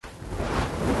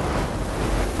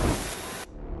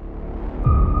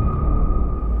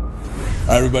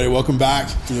All right, everybody, welcome back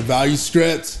to the Value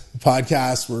Script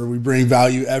podcast, where we bring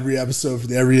value every episode for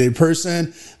the everyday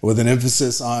person with an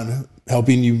emphasis on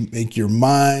helping you make your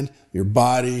mind, your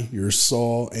body, your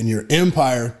soul, and your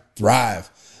empire thrive.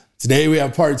 Today, we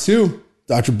have part 2,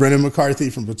 Dr. Brendan McCarthy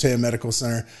from Botea Medical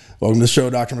Center. Welcome to the show,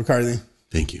 Dr. McCarthy.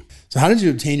 Thank you. So how did you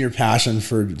obtain your passion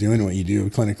for doing what you do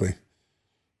clinically?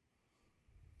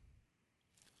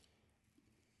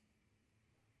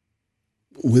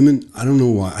 Women, I don't know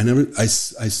why. I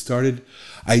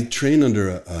trained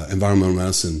under an environmental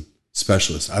medicine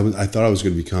specialist. I thought I was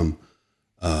going to become,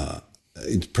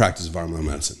 practice environmental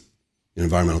medicine,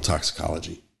 environmental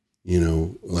toxicology,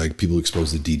 like people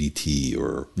exposed to DDT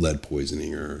or lead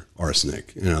poisoning or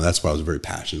arsenic. That's what I was very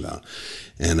passionate about.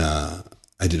 And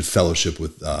I did a fellowship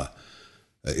with a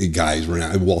guy,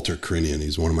 Walter Krinian.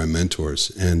 He's one of my mentors.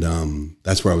 And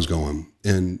that's where I was going.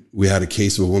 And we had a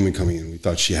case of a woman coming in. We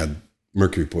thought she had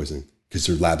mercury poisoning because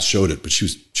her labs showed it, but she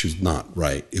was not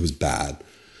right. It was bad.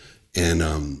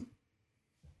 And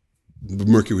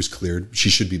mercury was cleared. She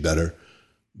should be better,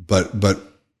 but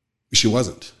she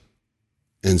wasn't.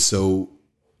 And so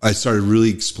I started really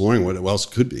exploring what else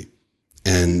could be.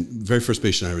 And the very first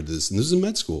patient I ever did this, and this was in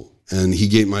med school, and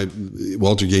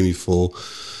Walter gave me full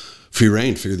free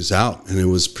reign to figure this out. And it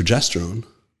was progesterone.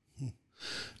 And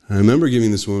I remember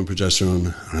giving this woman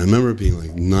progesterone, and I remember it being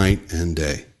like night and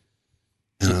day.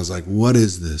 And I was like, what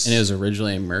is this? And it was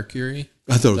originally mercury?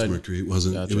 I thought it was mercury. It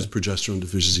wasn't. Gotcha. It was progesterone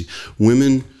deficiency.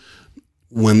 Women,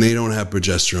 when they don't have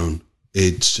progesterone,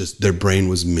 it's just their brain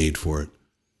was made for it.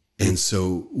 And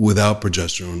so without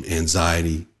progesterone,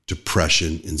 anxiety,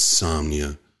 depression,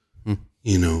 insomnia, and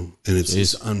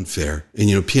it's unfair. And,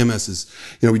 PMS is,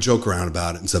 we joke around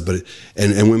about it and stuff, but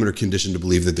and women are conditioned to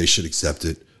believe that they should accept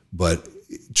it. But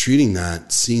treating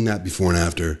that, seeing that before and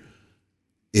after,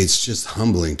 it's just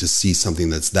humbling to see something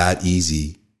that's that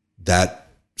easy, that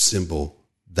simple,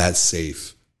 that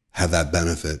safe, have that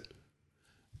benefit.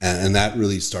 And that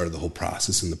really started the whole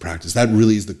process and the practice. That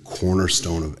really is the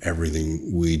cornerstone of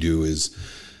everything we do. Is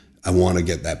I want to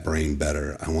get that brain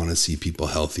better. I want to see people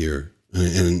healthier.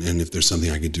 And if there's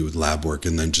something I could do with lab work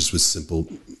and then just with simple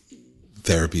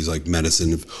therapies like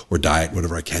medicine or diet,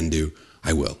 whatever I can do,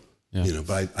 I will. Yeah.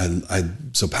 But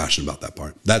I'm so passionate about that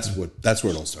part. That's where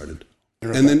it all started.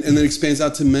 And then it expands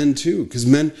out to men too, because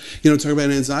men, talk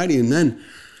about anxiety in men.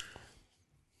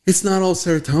 It's not all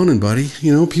serotonin, buddy.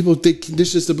 People, they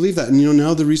condition us to believe that. And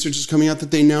now the research is coming out that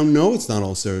they now know it's not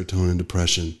all serotonin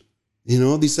depression. These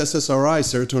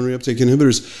SSRIs, serotonin reuptake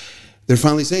inhibitors, they're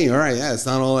finally saying, all right, yeah, it's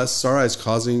not all SSRIs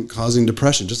causing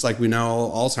depression. Just like we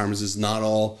know Alzheimer's is not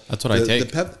all. That's what I take.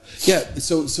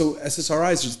 So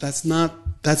SSRIs,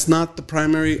 that's not the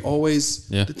primary always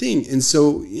the thing. And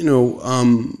so,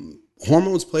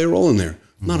 hormones play a role in there.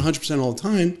 Not 100% all the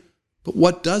time, but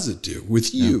what does it do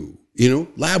with you?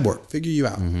 Lab work, figure you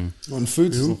out. Mm-hmm. Well,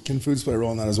 can foods play a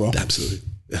role in that as well? Absolutely.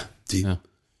 Yeah.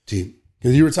 Deep.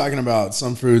 Because you were talking about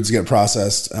some foods get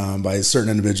processed by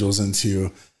certain individuals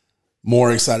into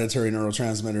more excitatory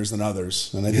neurotransmitters than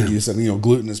others. And I think you said,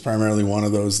 gluten is primarily one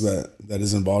of those that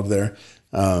is involved there.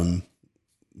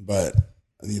 But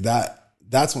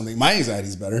that's one thing. My anxiety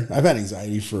is better. I've had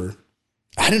anxiety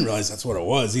I didn't realize that's what it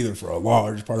was either for a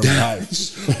large part of my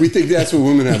life. We think that's what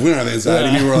women have. We don't have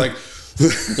anxiety. People are like,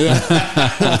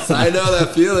 I know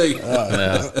that feeling.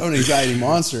 I'm an anxiety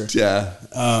monster. Yeah.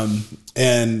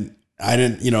 And I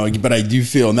didn't, but I do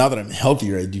feel, now that I'm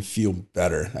healthier, I do feel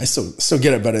better. I still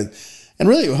get it, and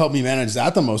really what helped me manage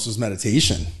that the most was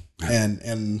meditation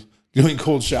and doing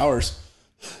cold showers.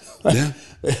 Yeah.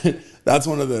 That's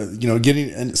one of the,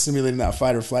 getting and stimulating that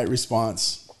fight or flight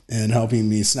response and helping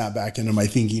me snap back into my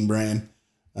thinking brain,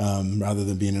 rather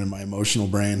than being in my emotional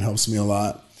brain helps me a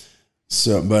lot.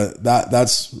 So, but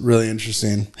that's really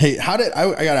interesting. Hey, I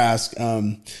gotta ask,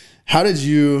 how did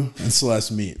you and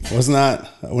Celeste meet? Wasn't that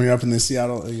when you're up in the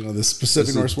Seattle, this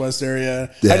Pacific Northwest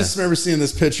area? Yeah. I just remember seeing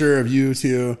this picture of you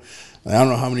two, I don't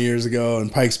know how many years ago in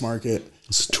Pikes Market.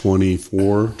 It's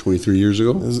 23 years ago.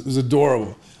 It was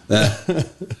adorable.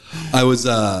 I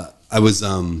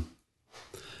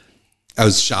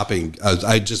was shopping.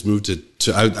 I just moved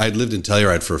I lived in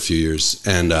Telluride for a few years,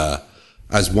 and I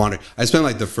was wandering. I spent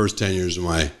like the first 10 years of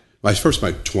my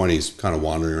 20s kind of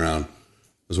wandering around.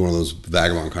 I was one of those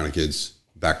vagabond kind of kids,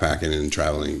 backpacking and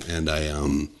traveling. And I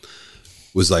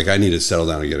was like, I need to settle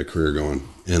down and get a career going.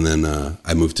 And then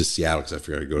I moved to Seattle because I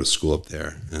figured I'd go to school up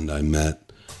there. And I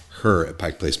met her at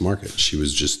Pike Place Market. She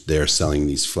was just there selling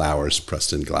these flowers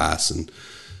pressed in glass, and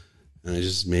I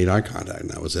just made eye contact, and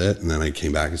that was it. And then I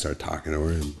came back and started talking to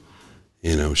her, and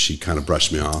she kind of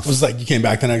brushed me off. It was like you came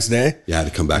back the next day? Yeah, I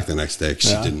had to come back the next day. She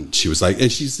didn't. She was like,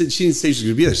 and she said she didn't say she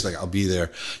was going to be there. She's like, I'll be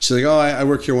there. She's like, oh, I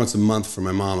work here once a month for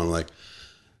my mom. I'm like,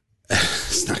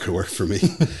 it's not going to work for me.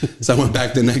 So I went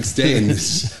back the next day, and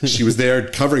she was there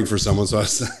covering for someone. So I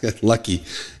was lucky.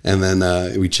 And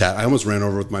then we chat. I almost ran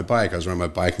over with my bike. I was riding my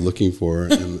bike looking for her.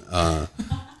 And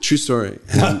true story.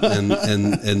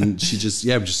 And she just,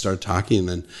 we just started talking.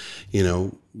 And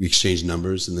then, we exchanged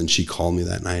numbers. And then she called me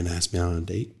that night and asked me out on a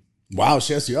date. Wow,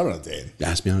 she asked you out on a date.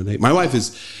 Asked me on a date. My wife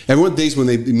is, everyone thinks when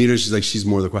they meet her, she's like, she's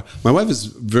more the quiet. My wife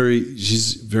is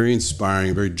she's very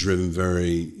inspiring, very driven,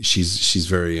 she's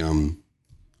very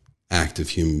active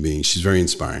human being. She's a very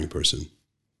inspiring person.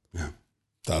 Yeah.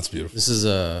 That's beautiful. This is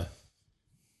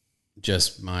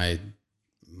just my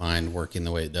mind working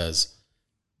the way it does.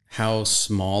 How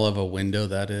small of a window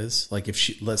that is. Like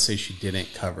if let's say she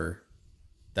didn't cover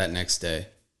that next day.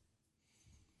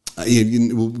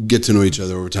 We'll get to know each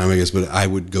other over time, I guess, but I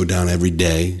would go down every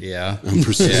day. Yeah. I'm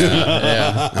persistent.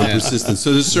 I'm persistent.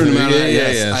 So there's a certain amount of,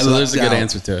 So there's a good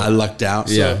answer to it. I lucked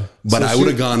out. But I would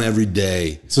have gone every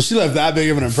day. So she left that big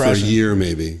of an impression. For a year,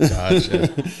 maybe.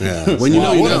 Gotcha. Yeah. When you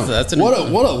know. That's what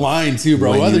a line too,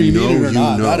 bro. Whether you mean it or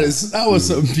not. Know. That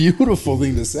was a beautiful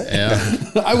thing to say.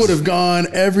 Yeah. I would have gone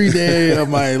every day of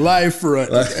my life for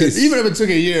even if it took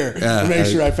a year to make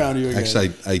sure I found you again. Actually,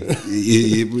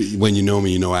 when you know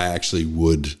me, I actually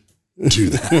would do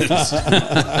that.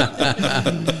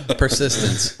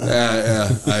 Persistence.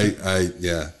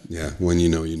 When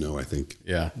you know, I think.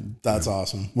 Yeah. That's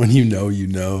awesome. When you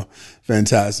know.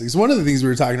 Fantastic. So one of the things we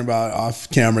were talking about off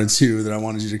camera too that I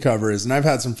wanted you to cover is, and I've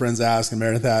had some friends ask, and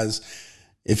Meredith has,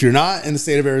 if you're not in the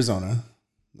state of Arizona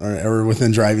or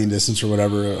within driving distance or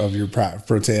whatever of your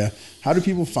Protea, how do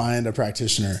people find a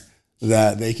practitioner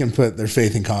that they can put their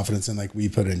faith and confidence in like we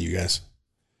put in you guys?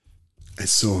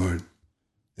 It's so hard.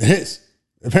 It is.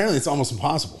 Apparently, it's almost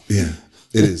impossible. Yeah,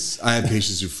 it is. I have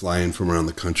patients who fly in from around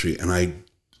the country, and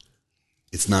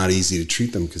it's not easy to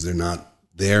treat them because they're not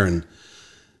there, and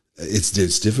it's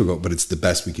difficult, but it's the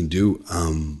best we can do.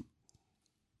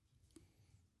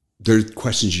 There are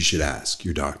questions you should ask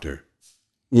your doctor.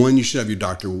 One, you should have your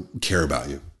doctor care about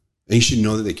you, and you should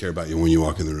know that they care about you when you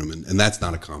walk in the room, and that's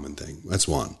not a common thing. That's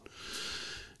one.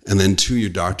 And then two,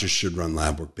 your doctor should run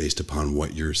lab work based upon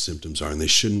what your symptoms are. And they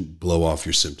shouldn't blow off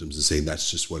your symptoms and say, that's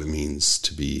just what it means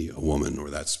to be a woman, or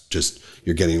that's just,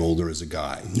 you're getting older as a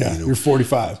guy. Yeah, you're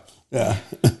 45. Yeah.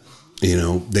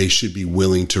 They should be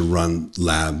willing to run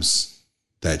labs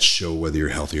that show whether you're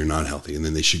healthy or not healthy. And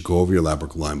then they should go over your lab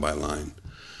work line by line.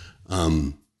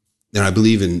 And I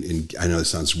believe in, I know it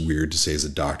sounds weird to say as a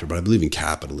doctor, but I believe in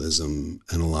capitalism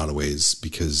in a lot of ways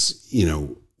because,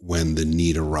 when the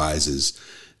need arises,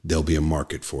 there'll be a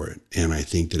market for it. And I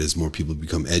think that as more people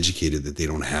become educated that they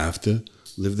don't have to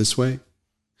live this way.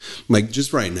 Like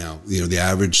just right now, the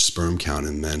average sperm count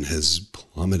in men has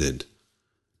plummeted.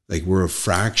 Like we're a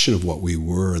fraction of what we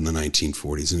were in the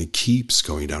 1940s, and it keeps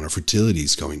going down. Our fertility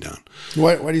is going down.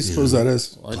 Why do you suppose that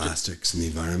is? Plastics in the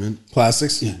environment.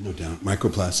 Plastics? Yeah, no doubt.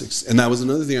 Microplastics. And that was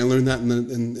another thing I learned that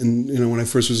in when I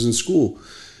first was in school.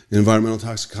 Environmental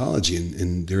toxicology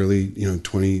in the early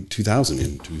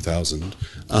 2000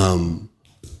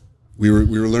 we were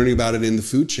learning about it in the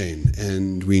food chain,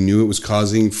 and we knew it was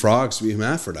causing frogs to be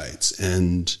hermaphrodites.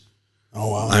 And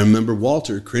oh wow, I remember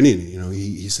Walter Crinian,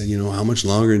 he said, how much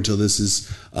longer until this is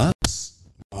us?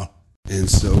 Wow. And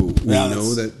so we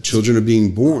know that children are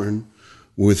being born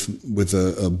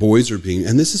with boys are being,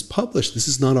 and this is published, this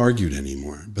is not argued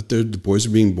anymore, but the boys are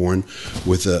being born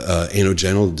with a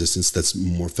anogenital distance that's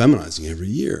more feminizing every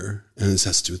year, and this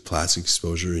has to do with plastic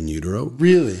exposure in utero.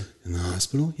 Really? In the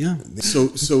hospital, yeah.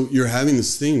 So you're having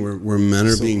this thing where men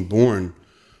are being born,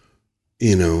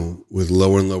 with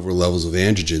lower and lower levels of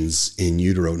androgens in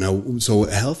utero. Now, so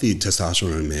a healthy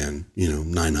testosterone in a man,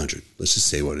 900. Let's just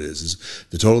say what it is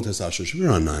the total testosterone should be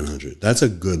around 900. That's a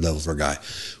good level for a guy.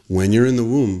 When you're in the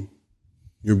womb,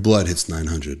 your blood hits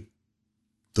 900.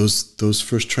 Those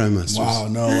first trimesters. Wow,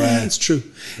 no way. It's true.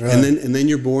 Right. And then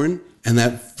you're born, and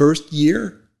that first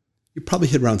year, you probably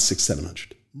hit around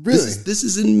 600-700. Really? This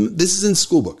is in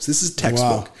school books. This is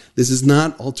textbook. Wow. This is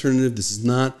not alternative. This is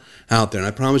not out there. And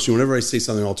I promise you, whenever I say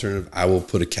something alternative, I will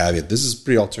put a caveat. This is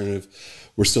pretty alternative.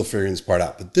 We're still figuring this part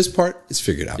out, but this part is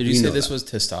figured out. Did you say this was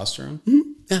testosterone?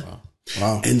 Mm-hmm. Yeah.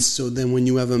 Wow. And so then when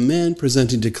you have a man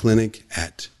presenting to clinic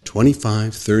at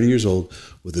 25, 30 years old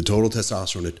with a total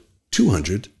testosterone at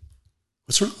 200,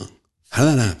 what's wrong? How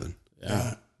did that happen?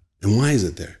 Yeah. And why is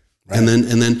it there? Right.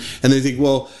 And then they think,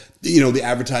 well, the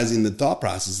advertising, the thought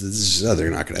process is just, they're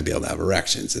not going to be able to have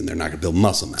erections and they're not going to build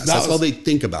muscle mass. That's all they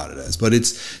think about it as. But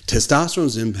it's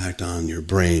testosterone's impact on your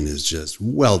brain is just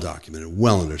well documented,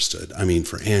 well understood. I mean,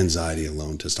 for anxiety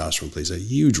alone, testosterone plays a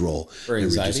huge role. For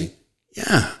anxiety?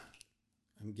 Yeah.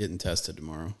 I'm getting tested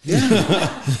tomorrow.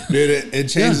 Yeah. Dude, it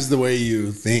changes the way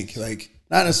you think. Like,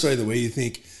 not necessarily the way you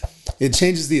think. It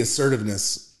changes the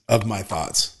assertiveness of my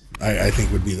thoughts. I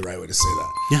think would be the right way to say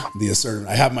that. Yeah. The assertive.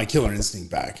 I have my killer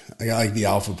instinct back. I got like the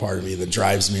alpha part of me that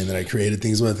drives me and that I created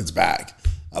things with. It's back.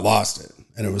 I lost it.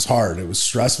 And it was hard. It was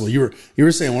stressful. You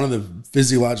were saying one of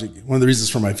the reasons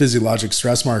for my physiologic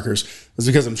stress markers was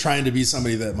because I'm trying to be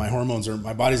somebody that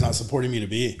my body's not supporting me to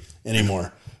be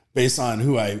anymore based on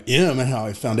who I am and how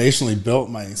I foundationally built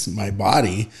my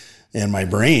body and my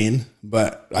brain,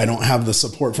 but I don't have the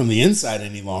support from the inside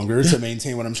any longer to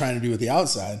maintain what I'm trying to do with the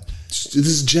outside. This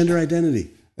is gender identity.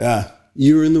 Yeah.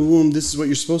 You're in the womb. This is what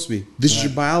you're supposed to be. This is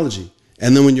your biology.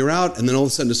 And then when you're out and then all of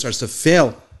a sudden it starts to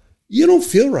fail, you don't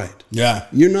feel right. Yeah.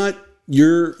 You're not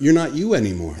you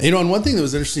anymore. And one thing that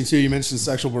was interesting too, you mentioned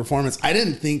sexual performance. I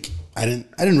didn't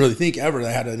really think ever that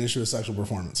I had an issue with sexual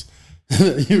performance.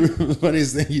 The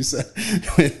funniest thing you said,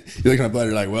 you're looking at blood,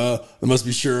 you're like, well, there must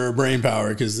be sure brain power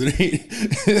because it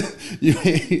ain't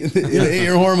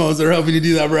your hormones that are helping you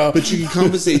do that, bro. But you can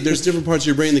compensate. There's different parts of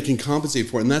your brain that can compensate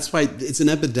for it. And that's why it's an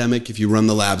epidemic if you run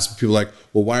the labs. People are like,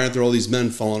 well, why aren't there all these men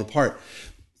falling apart?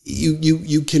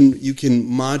 You can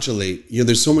modulate.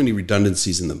 There's so many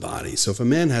redundancies in the body. So if a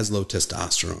man has low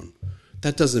testosterone,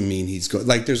 that doesn't mean he's going,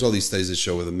 like there's all these studies that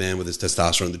show with a man with his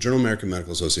testosterone, the Journal of American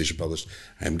Medical Association published,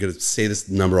 I'm going to say this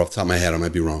number off the top of my head, I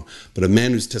might be wrong, but a man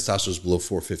whose testosterone is below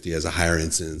 450 has a higher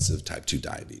incidence of type 2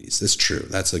 diabetes. That's true.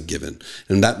 That's a given.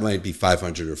 And that might be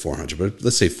 500 or 400, but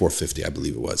let's say 450, I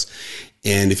believe it was.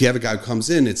 And if you have a guy who comes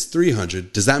in, it's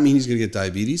 300, does that mean he's going to get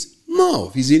diabetes? No.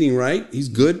 If he's eating right, he's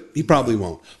good, he probably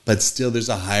won't. But still, there's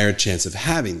a higher chance of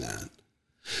having that.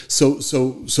 So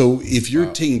if you're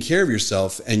taking care of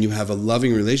yourself and you have a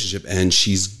loving relationship and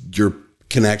she's your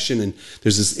connection and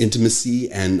there's this intimacy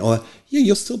and all that,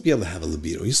 you'll still be able to have a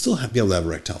libido. You'll still be able to have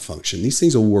erectile function. These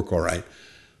things will work all right,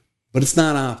 but it's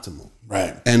not optimal.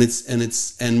 Right.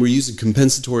 And we're using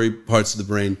compensatory parts of the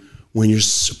brain when you're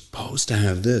supposed to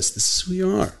have this. This is who you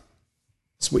are.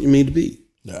 It's what you're made to be.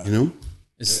 Yeah.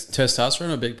 Is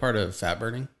testosterone a big part of fat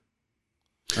burning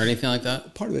or anything like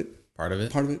that? Part of it. Part of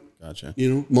it? Part of it. Gotcha.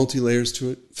 Multi-layers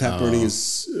to it. Fat burning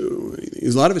is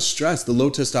a lot of it's stress. The low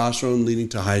testosterone leading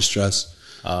to high stress.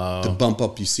 The bump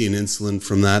up you see in insulin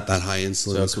from that high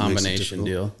insulin. So a combination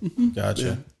deal. Mm-hmm. Gotcha.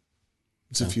 Yeah.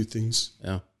 It's a few things.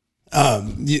 Yeah.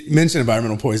 You mentioned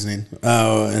environmental poisoning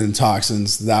and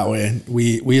toxins that way.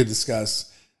 We had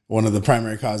discussed one of the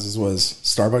primary causes was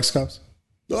Starbucks cups.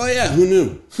 Oh, yeah. Who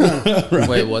knew? Right.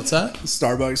 Wait, what's that?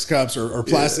 Starbucks cups or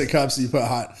plastic cups that you put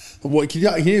hot. What can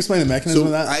you explain the mechanism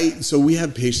of that? So we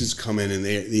have patients come in and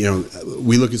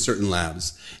we look at certain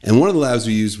labs. And one of the labs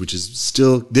we use, which is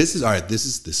still, this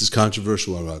is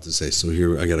controversial what I'm about to say. So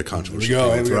here I got a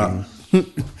controversial thing.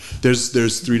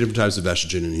 There's three different types of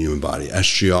estrogen in the human body: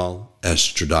 estriol,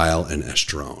 estradiol, and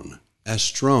estrone.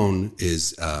 Estrone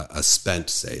is a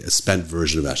spent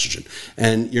version of estrogen,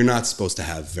 and you're not supposed to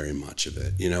have very much of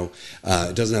it.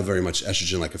 It doesn't have very much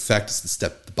estrogen-like effect. It's the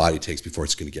step the body takes before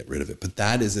it's going to get rid of it. But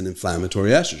that is an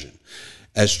inflammatory estrogen.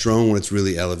 Estrone, when it's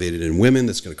really elevated in women,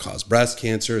 that's going to cause breast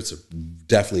cancer. It's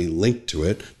definitely linked to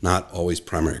it. Not always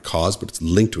primary cause, but it's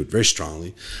linked to it very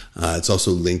strongly. It's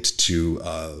also linked to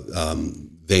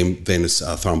venous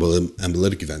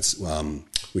thromboembolic events.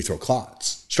 We throw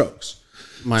clots, strokes.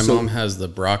 My mom has the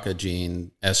BRCA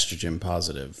gene, estrogen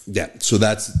positive. Yeah, so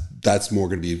that's more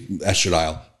going to be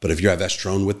estradiol. But if you have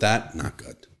estrone with that, not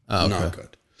good. Oh, okay. Not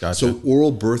good. Gotcha. So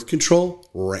oral birth control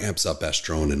ramps up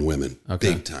estrone in women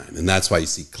big time. And that's why you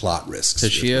see clot risks. So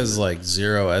she has like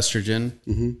zero estrogen.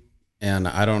 Mm-hmm. And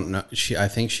I don't know. I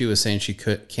think she was saying she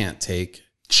can't take.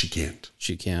 She can't.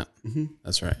 She can't. Mm-hmm.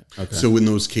 That's right. Okay. So in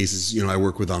those cases, I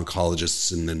work with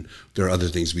oncologists, and then there are other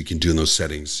things we can do in those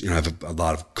settings. I have a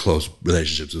lot of close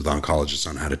relationships with oncologists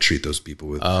on how to treat those people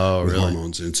with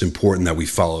hormones. And it's important that we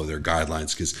follow their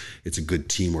guidelines because it's a good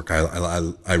teamwork.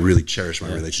 I really cherish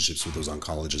my relationships with those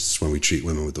oncologists when we treat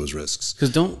women with those risks.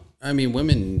 Because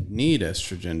women need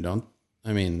estrogen, don't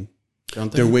they?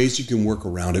 There are ways you can work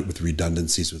around it with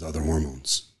redundancies with other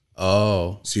hormones.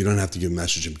 Oh. So you don't have to give them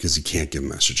estrogen because you can't give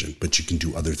them estrogen, but you can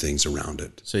do other things around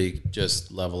it. So you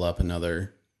just level up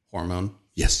another hormone?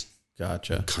 Yes.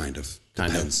 Gotcha. Kind of.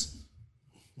 Kind Depends.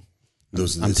 of.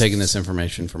 I'm taking this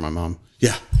information from my mom.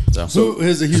 Yeah. Who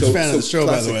is a huge fan of the show,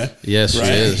 plastic. by the way? Yes, she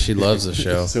is. She loves the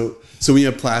show. So we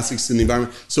have plastics in the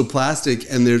environment. So plastic,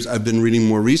 and I've been reading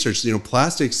more research.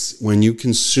 Plastics, when you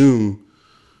consume,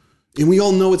 and we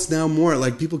all know it's now more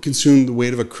like people consume the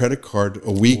weight of a credit card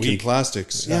a week in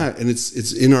plastics. Yeah, and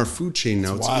it's in our food chain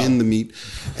now. It's in the meat,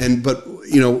 but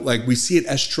like we see it.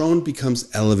 Estrone becomes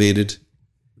elevated.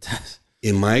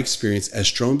 In my experience,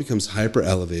 estrone becomes hyper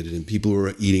elevated in people who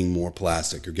are eating more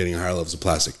plastic or getting higher levels of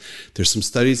plastic. There's some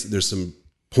studies, there's some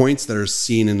points that are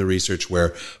seen in the research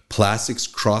where plastics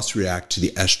cross-react to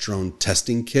the estrone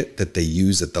testing kit that they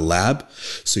use at the lab.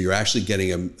 So you're actually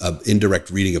getting an indirect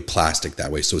reading of plastic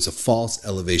that way. So it's a false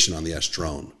elevation on the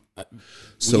estrone.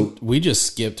 So we just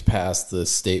skipped past the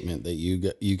statement that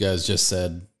you guys just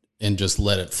said and just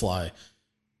let it fly.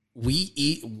 We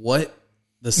eat what?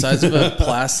 The size of a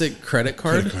plastic credit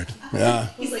card? Yeah.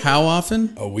 How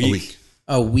often? A week.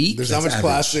 A week? There's not much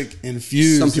plastic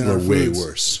infused. Some people in are our way foods.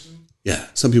 worse. Yeah,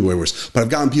 some people are worse. But I've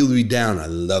gotten people to be down. I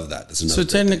love that. That's another so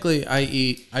technically,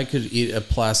 I could eat a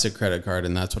plastic credit card,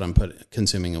 and that's what I'm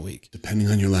consuming a week. Depending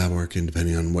on your lab work and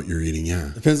depending on what you're eating, yeah.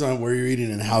 Depends on where you're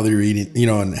eating and how they're eating,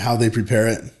 and how they prepare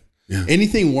it. Yeah.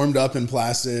 Anything warmed up in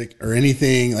plastic or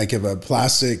anything like if a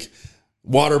plastic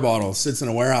water bottle sits in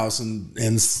a warehouse in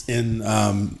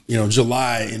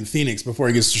July in Phoenix before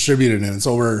it gets distributed and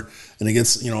it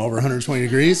gets over 120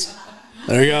 degrees.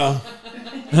 There you go.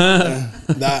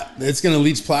 That it's going to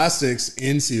leach plastics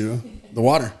into the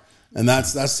water, and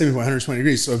that's typically 120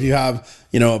 degrees. So if you have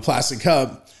a plastic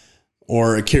cup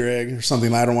or a Keurig or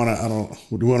something, we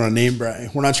want to name brand.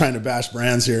 We're not trying to bash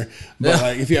brands here, but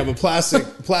like if you have a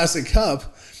plastic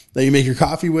cup that you make your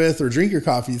coffee with or drink your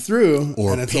coffee through,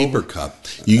 or a paper cup.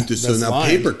 So now lined.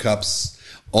 Paper cups,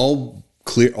 all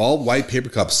white paper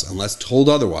cups, unless told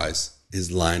otherwise,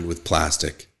 is lined with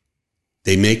plastic.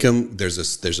 They make them. There's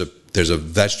a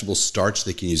vegetable starch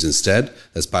they can use instead.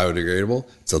 That's biodegradable.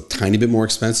 It's a tiny bit more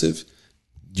expensive.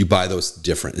 You buy those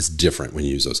different. It's different when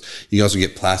you use those. You can also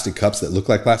get plastic cups that look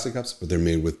like plastic cups, but they're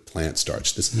made with plant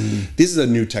starch. This is a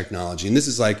new technology, and this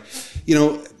is like,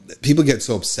 people get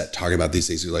so upset talking about these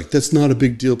things. You're like, that's not a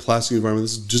big deal. Plastic environment.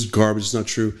 This is just garbage. It's not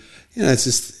true. It's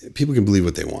just people can believe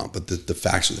what they want, but the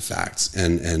facts are the facts.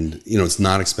 And it's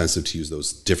not expensive to use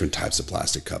those different types of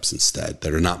plastic cups instead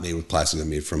that are not made with plastic. They're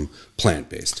made from plant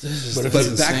based. But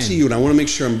back to you, and I want to make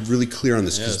sure I'm really clear on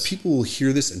this because people will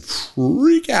hear this and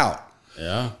freak out.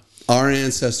 Yeah, our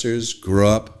ancestors grew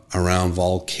up around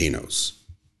volcanoes.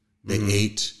 They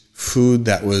ate food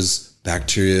that was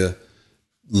bacteria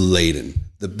laden.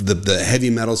 The heavy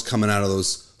metals coming out of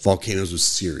those volcanoes was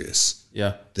serious.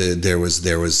 Yeah. There was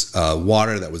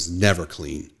water that was never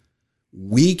clean.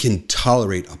 We can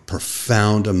tolerate a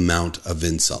profound amount of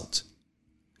insult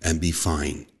and be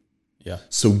fine. Yeah.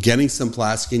 So getting some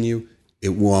plastic in you, it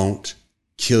won't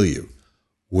kill you.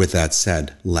 With that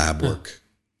said, lab work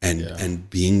and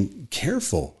being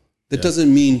careful. That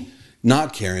doesn't mean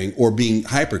not caring or being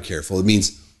hyper careful. It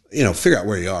means figure out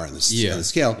where you are in the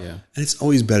scale. Yeah. And it's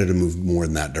always better to move more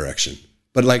in that direction.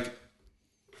 But like,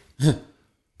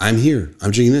 I'm here.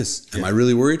 I'm drinking this. Am I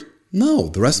really worried? No.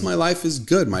 The rest of my life is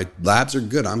good. My labs are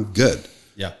good. I'm good.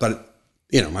 Yeah. But,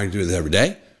 am I going to do this every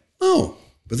day? No.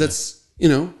 But that's,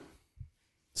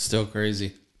 Still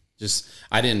crazy.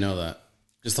 I didn't know that.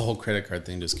 Just the whole credit card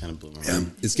thing just kind of blew my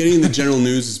mind. It's getting in the general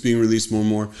news. It's being released more and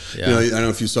more. Yeah. I don't know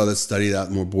if you saw that study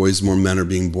that more men are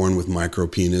being born with micro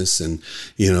penis and,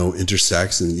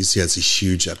 intersex. And you see that's a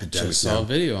huge epidemic. I saw a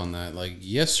video on that like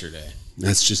yesterday.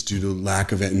 That's just due to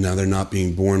lack of it. And now they're not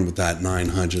being born with that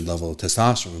 900 level of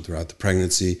testosterone throughout the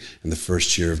pregnancy and the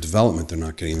first year of development. They're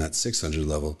not getting that 600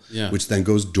 level, which then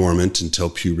goes dormant until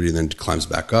puberty and then climbs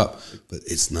back up. But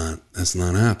that's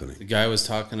not happening. The guy was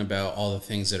talking about all the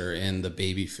things that are in the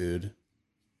baby food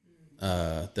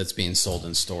that's being sold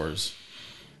in stores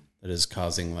that is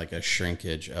causing like a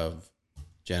shrinkage of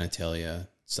genitalia,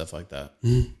 stuff like that.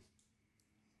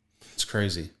 It's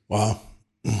crazy. Wow.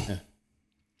 Yeah.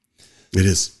 It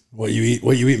is. What you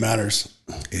eat matters.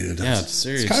 It does. Yeah,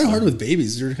 seriously. It's kind of hard with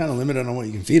babies. You're kind of limited on what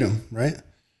you can feed them, right?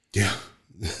 Yeah.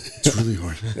 It's really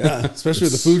hard. Yeah, especially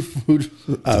with the food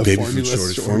baby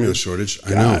food formula shortage.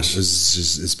 I know.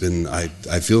 It's been. I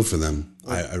feel for them.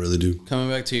 I really do. Coming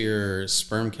back to your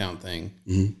sperm count thing,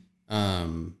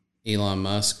 Elon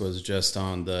Musk was just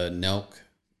on the Nelk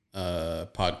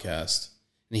podcast,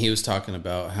 and he was talking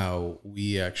about how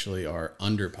we actually are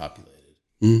underpopulated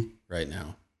right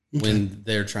now. When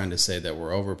they're trying to say that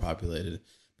we're overpopulated,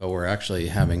 but we're actually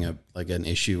having an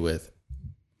issue with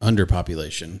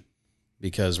underpopulation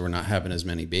because we're not having as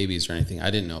many babies or anything.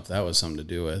 I didn't know if that was something to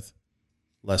do with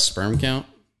less sperm count.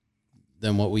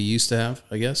 than what we used to have,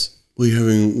 I guess. Well, you're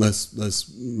having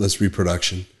less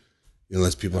reproduction.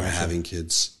 Less people are having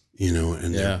kids,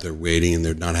 and they're waiting and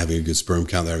they're not having a good sperm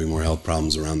count. They're having more health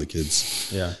problems around the kids.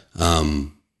 Yeah.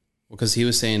 Because he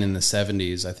was saying in the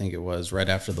 70s, I think it was right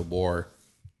after the war,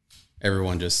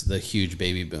 everyone just the huge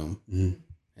baby boom. Mm-hmm.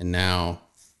 And now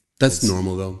that's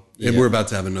normal though. Yeah. And we're about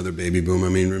to have another baby boom. I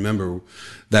mean, remember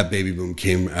that baby boom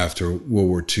came after World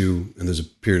War II and there's a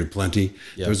period of plenty. Yep.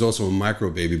 There was also a micro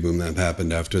baby boom that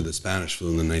happened after the Spanish flu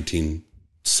in the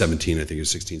 1917, I think it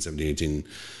was 16, 17, 18.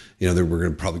 We're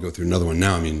going to probably go through another one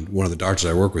now. I mean, one of the doctors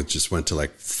I work with just went to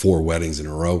like 4 weddings in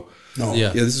a row. Oh. Yeah,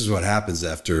 this is what happens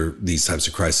after these types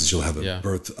of crises. You'll have a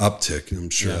birth uptick. I'm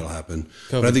sure that'll happen.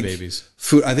 COVID but I think babies.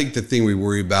 Food. I think the thing we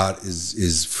worry about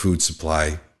is food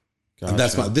supply. Gotcha.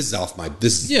 That's this is off my.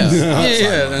 This is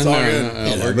It's all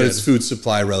good. But it's food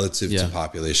supply relative to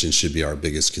population should be our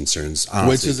biggest concerns.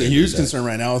 Which is a huge concern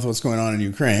right now with what's going on in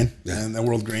Ukraine and the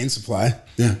world grain supply.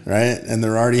 Yeah. Right. And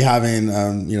they're already having,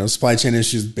 supply chain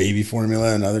issues, baby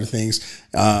formula and other things.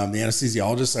 The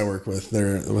anesthesiologists I work with,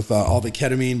 they're with all the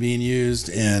ketamine being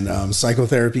used and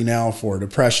psychotherapy now for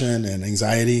depression and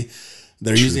anxiety.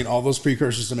 They're using all those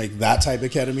precursors to make that type of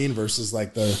ketamine versus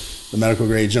like the medical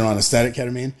grade general anesthetic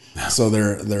ketamine. Yeah. So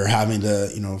they're having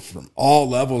to, from all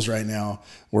levels right now,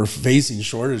 we're facing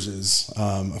shortages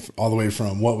all the way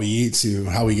from what we eat to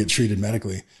how we get treated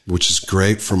medically. Which is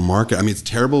great for market. I mean, it's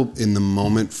terrible in the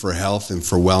moment for health and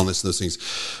for wellness, those things.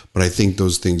 But I think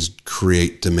those things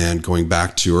create demand. Going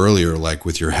back to earlier, like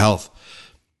with your health,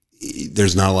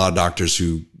 there's not a lot of doctors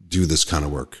who do this kind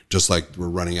of work. Just like we're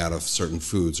running out of certain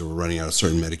foods or we're running out of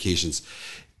certain medications,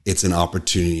 it's an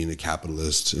opportunity in a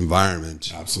capitalist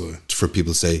environment. Absolutely. For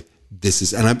people to say this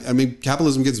is, and I mean,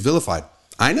 capitalism gets vilified.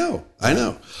 I know.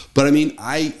 But I mean,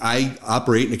 I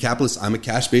operate in a capitalist, I'm a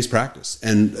cash-based practice,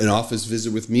 and an office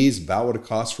visit with me is about what it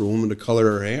costs for a woman to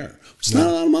color her hair, which is not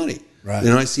a lot of money. Right.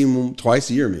 I see them twice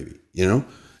a year maybe,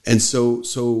 and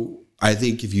so I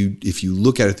think if you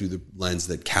look at it through the lens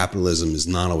that capitalism is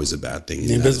not always a bad thing.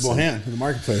 The invisible hand in the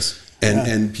marketplace.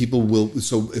 And people will,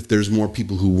 so if there's more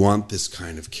people who want this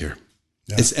kind of care,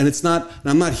 it's not, and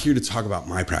I'm not here to talk about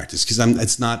my practice because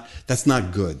that's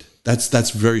not good. That's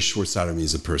very short-sighted of me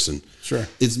as a person. Sure.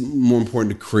 It's more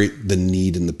important to create the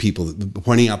need in the people,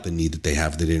 pointing out the need that they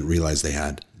have, they didn't realize they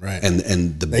had. Right. And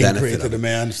the they benefit create the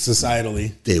demand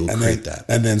societally. They will create that.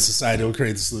 And then society will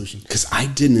create the solution. Because I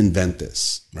didn't invent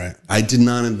this. Right. I did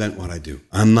not invent what I do.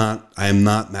 I am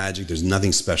not magic. There's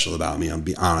nothing special about me. I'll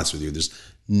be honest with you. There's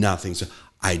nothing. So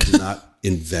I did not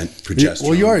invent progesterone.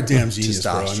 Well, you are a damn genius,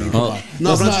 bro. I mean, come on.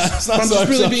 No, but I'm just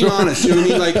really being honest. You know what I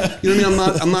mean? Like, you know what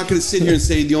I mean? I'm not going to sit here and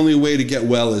say the only way to get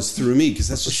well is through me because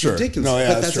that's just ridiculous. No,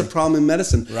 yeah, but that's a problem in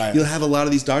medicine. Right. You'll have a lot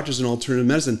of these doctors in alternative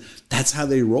medicine. That's how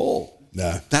they roll.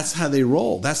 Yeah. That's how they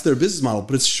roll. That's their business model,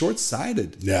 but it's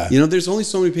short-sighted. Yeah. There's only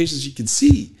so many patients you can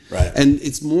see. Right. And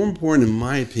it's more important, in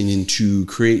my opinion, to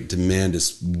create demand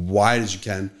as wide as you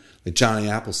can. Like Johnny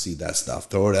Appleseed, that stuff.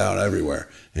 Throw it out everywhere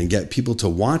and get people to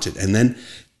want it. And then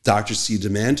doctors see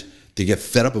demand. They get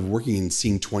fed up of working and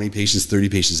seeing 20 patients, 30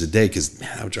 patients a day because,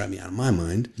 man, that would drive me out of my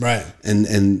mind. Right. And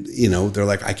they're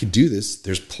like, I could do this.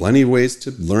 There's plenty of ways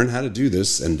to learn how to do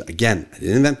this. And again, I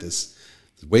didn't invent this.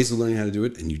 There's ways of learning how to do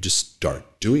it, and you just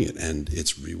start doing it. And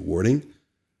it's rewarding.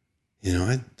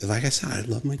 Like I said, I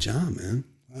love my job, man.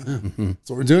 Yeah. That's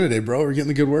what we're doing today, bro. We're getting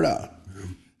the good word out.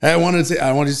 Hey, I wanted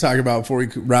to talk about, before we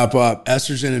wrap up,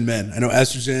 estrogen in men. I know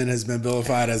estrogen has been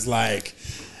vilified as like,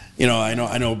 I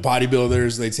know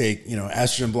bodybuilders, they take,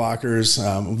 estrogen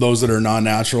blockers, those that are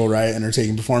non-natural, right? And are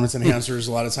taking performance enhancers.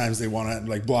 A lot of times they want to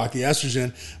like block the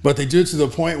estrogen, but they do it to the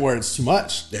point where it's too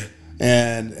much. Yeah.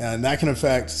 And that can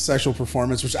affect sexual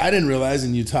performance, which I didn't realize,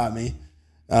 and you taught me,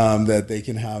 that they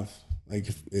can have, like,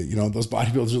 those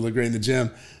bodybuilders who look great in the gym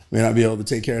may not be able to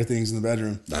take care of things in the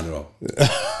bedroom. Not at all.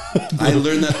 I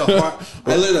learned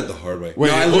that the hard way. Wait,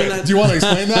 do you want to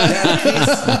explain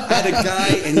that? I had a guy,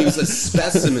 and he was a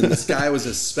specimen. This guy was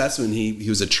a specimen. He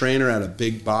was a trainer at a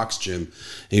big box gym.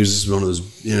 He was just one of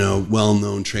those,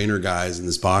 well-known trainer guys in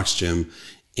this box gym.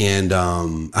 And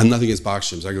I'm nothing against box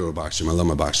gyms. I go to a box gym. I love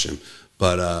my box gym.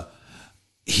 But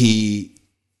he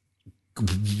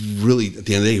really, at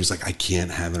the end of the day, he was like, I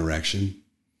can't have an erection.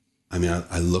 I mean,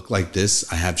 I look like this.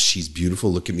 She's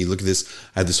beautiful. Look at me. Look at this.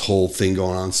 I have this whole thing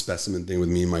going on, specimen thing with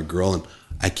me and my girl, and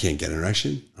I can't get an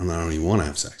erection. I don't even want to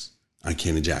have sex. I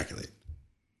can't ejaculate.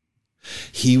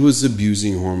 He was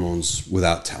abusing hormones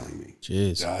without telling me.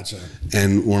 Jeez. Gotcha.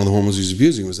 And one of the hormones he was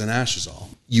abusing was anastrozole.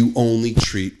 You only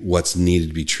treat what's needed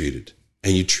to be treated.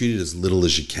 And you treat it as little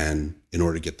as you can in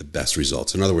order to get the best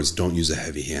results. In other words, don't use a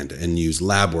heavy hand and use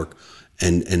lab work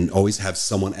and always have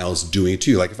someone else doing it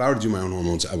to you. Like if I were to do my own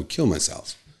hormones, I would kill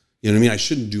myself. You know what I mean? I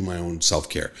shouldn't do my own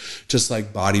self-care. Just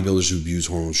like bodybuilders who abuse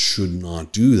hormones should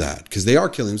not do that because they are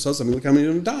killing themselves. I mean, look how many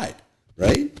of them died,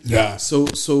 right? Yeah. So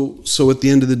at the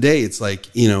end of the day, it's like,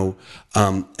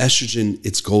 estrogen,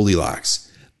 it's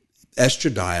Goldilocks.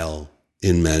 Estradiol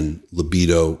in men,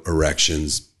 libido,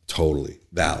 erections, totally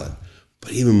valid.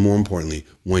 But even more importantly,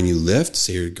 when you lift,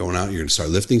 say you're going out, you're going to start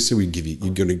lifting, so you're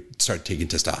going to start taking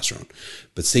testosterone.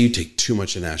 But say you take too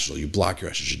much estradiol, you block your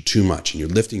estrogen too much, and you're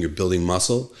lifting, you're building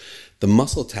muscle. The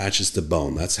muscle attaches to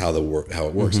bone. That's how it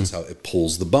works. That's how it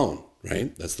pulls the bone,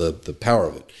 right? That's the power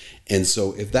of it. And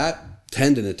so if that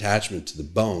tendon attachment to the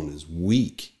bone is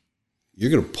weak,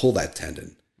 you're going to pull that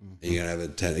tendon. And you're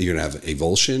going to have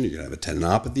avulsion, you're going to have a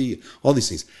tendinopathy, all these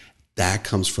things. That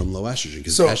comes from low estrogen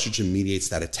because estrogen mediates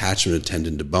that attachment of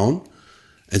tendon to bone.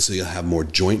 And so you'll have more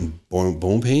joint and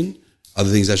bone pain. Other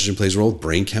things estrogen plays a role,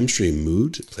 brain chemistry and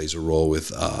mood. It plays a role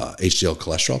with HDL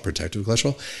cholesterol, protective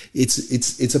cholesterol.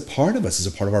 It's a part of us.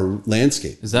 It's a part of our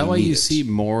landscape. Is that why you see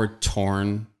more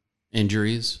torn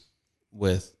injuries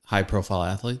with high-profile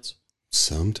athletes?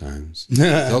 Sometimes.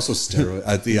 There's also steroid,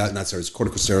 not steroids,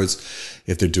 corticosteroids.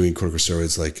 If they're doing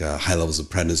corticosteroids like high levels of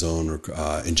prednisone or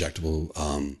injectable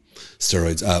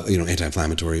steroids,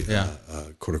 anti-inflammatory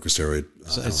corticosteroid.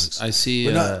 I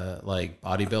see like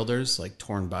bodybuilders like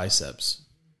torn biceps.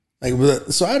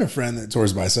 So I had a friend that tore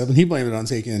his bicep, and he blamed it on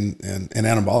taking an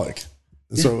anabolic.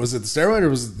 So was it the steroid or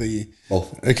was it the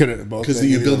both? It could have both. Because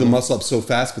you build the muscle up so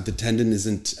fast, but the tendon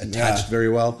isn't attached very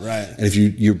well. Right. And if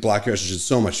you block your estrogen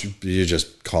so much, you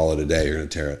just call it a day. You're going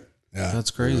to tear it. Yeah,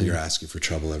 that's crazy. You're asking for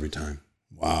trouble every time.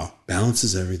 Wow. Balance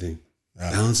is everything.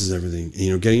 Yeah. Balance is everything.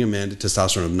 And, getting a man to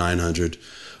testosterone of 900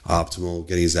 optimal,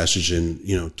 getting his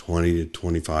estrogen, 20 to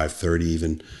 25, 30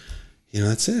 even,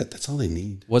 that's it. That's all they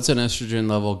need. What's an estrogen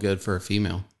level good for a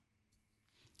female?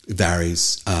 It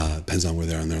varies. Depends on where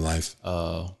they are in their life.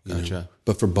 Oh, gotcha.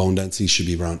 But for bone density, should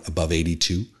be around above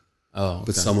 82. Oh, okay.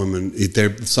 But some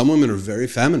women are very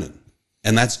feminine,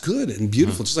 and that's good and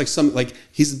beautiful. Just like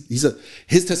his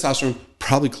testosterone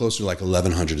probably closer to like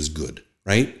 1100 is good,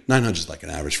 right? 900 is like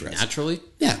an average for us. Naturally.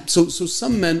 Yeah. So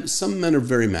some men are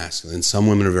very masculine, and some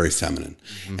women are very feminine,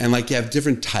 and like you have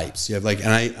different types. You have like, and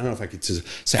I don't know if I could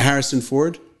say Harrison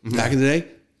Ford back in the day.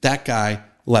 That guy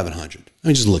 1100. I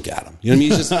mean, just look at him. You know what I mean?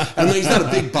 He's just, I don't know, he's not a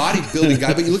big bodybuilding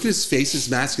guy, but you look at his face, his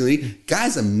masculinity.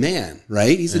 Guy's a man,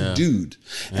 right? He's a dude.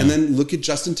 Yeah. And then look at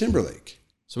Justin Timberlake.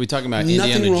 So we talking about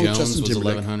Indiana Jones was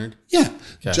 1100? Yeah.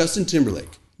 Okay. Justin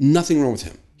Timberlake. Nothing wrong with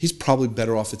him. He's probably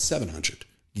better off at 700.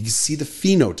 You can see the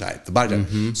phenotype, the body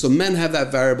type. So men have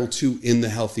that variable too in the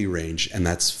healthy range, and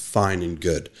that's fine and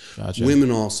good. Gotcha.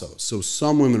 Women also. So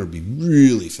some women are be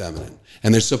really feminine,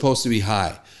 and they're supposed to be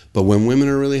high. But when women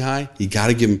are really high, you got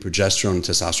to give them progesterone and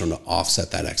testosterone to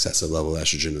offset that excessive level of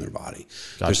estrogen in their body.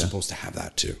 Gotcha. They're supposed to have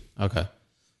that too. Okay.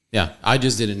 Yeah. I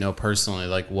just didn't know personally,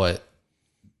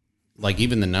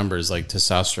 even the numbers, like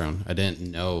testosterone. I didn't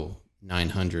know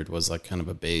 900 was like kind of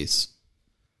a base.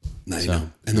 Now you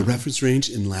know. And the reference range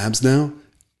in labs now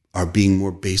are being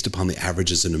more based upon the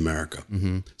averages in America.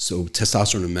 So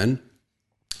testosterone in men,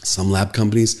 some lab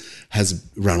companies has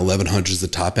around 1100 is the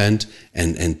top end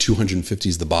and 250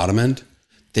 is the bottom end.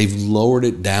 They've lowered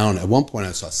it down. At one point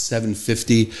I saw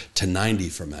 750 to 90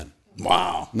 for men.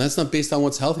 Wow. And that's not based on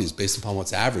what's healthy. It's based upon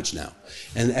what's average now.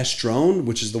 And estrone,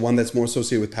 which is the one that's more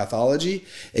associated with pathology,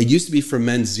 it used to be for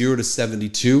men 0 to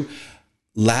 72.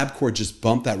 LabCorp just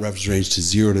bumped that reference range to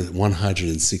 0 to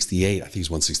 168. I think it's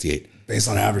 168. Based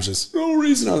on averages. No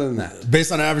reason other than that.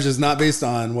 Based on averages, not based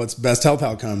on what's best health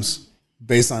outcomes.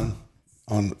 Based on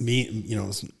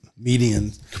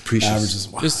median capricious averages.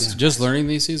 Wow. Just learning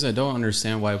these things, I don't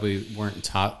understand why we weren't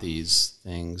taught these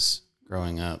things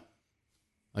growing up.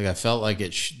 Like I felt like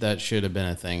that should have been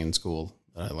a thing in school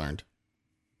that I learned.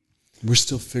 We're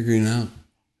still figuring out.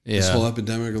 Yeah. This whole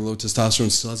epidemic of low testosterone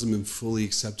still hasn't been fully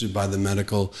accepted by the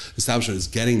medical establishment. It's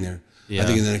getting there. Yeah. I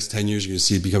think in the next 10 years, you're going to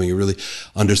see it becoming a really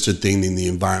understood thing. And the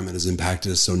environment has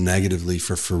impacted us so negatively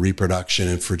for reproduction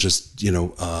and for just,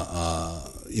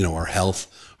 our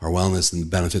health, our wellness, and the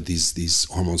benefit these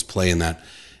hormones play in that.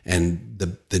 And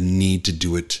the need to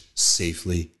do it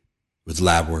safely with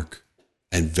lab work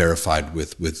and verified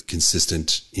with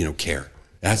consistent, care.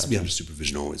 It has to be under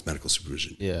supervision always, medical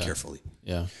supervision, carefully.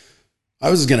 Yeah. I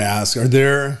was just going to ask,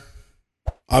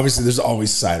 obviously there's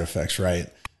always side effects, right?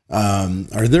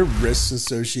 Are there risks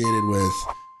associated with,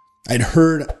 I'd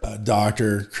heard a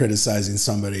doctor criticizing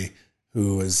somebody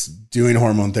who was doing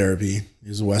hormone therapy. He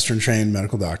was a Western trained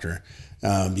medical doctor,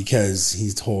 because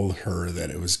he told her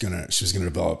that she was going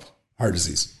to develop heart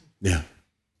disease. Yeah.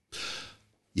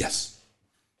 Yes.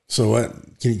 So what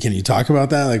can you talk about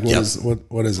that? Like what Yep. is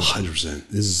what is it? 100%.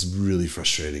 This is really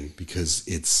frustrating because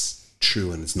it's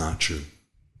true and it's not true.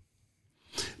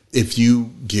 If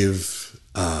you give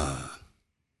a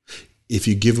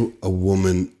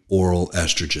woman oral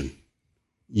estrogen,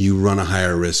 you run a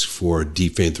higher risk for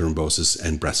deep vein thrombosis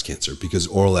and breast cancer because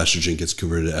oral estrogen gets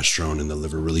converted to estrone in the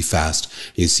liver really fast.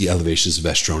 And you see elevations of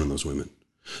estrone in those women.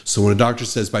 So when a doctor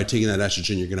says by taking that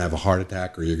estrogen, you're going to have a heart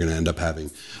attack or you're going to end up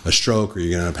having a stroke or you're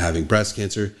going to end up having breast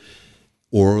cancer,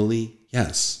 orally,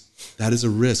 yes, that is a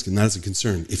risk and that is a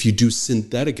concern. If you do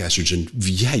synthetic estrogen,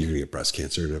 yeah, you're going to get breast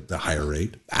cancer at a higher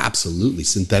rate. Absolutely.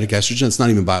 Synthetic estrogen, it's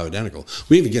not even bioidentical.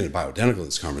 We didn't even get it bioidentical in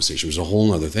this conversation. It's a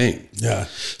whole other thing. Yeah.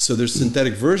 So there's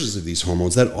synthetic versions of these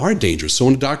hormones that are dangerous. So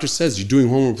when a doctor says you're doing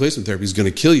hormone replacement therapy is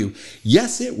going to kill you,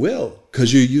 yes, it will,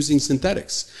 because you're using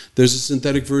synthetics. There's a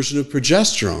synthetic version of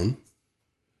progesterone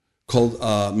called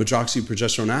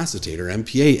medroxyprogesterone acetate, or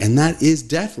MPA, and that is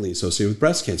definitely associated with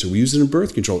breast cancer. We use it in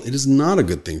birth control. It is not a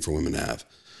good thing for women to have.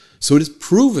 So it is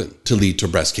proven to lead to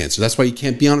breast cancer. That's why you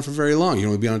can't be on it for very long. You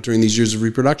only be on it during these years of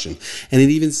reproduction. And it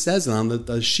even says it on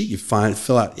the sheet you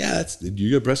fill out, yeah, you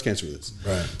get breast cancer with this.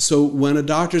 Right. So when a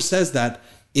doctor says that,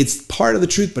 it's part of the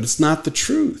truth, but it's not the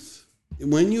truth.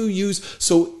 When you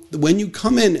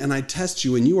come in and I test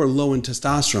you and you are low in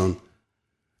testosterone,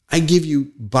 I give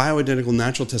you bioidentical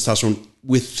natural testosterone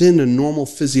within a normal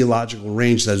physiological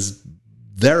range that is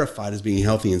verified as being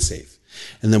healthy and safe.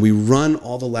 And then we run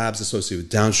all the labs associated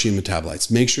with downstream metabolites.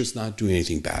 Make sure it's not doing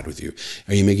anything bad with you.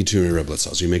 Are you making too many red blood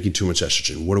cells? Are you making too much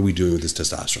estrogen? What are we doing with this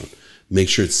testosterone? Make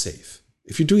sure it's safe.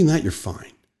 If you're doing that, you're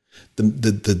fine.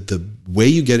 The way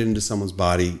you get it into someone's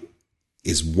body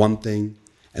is one thing,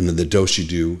 and then the dose you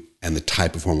do and the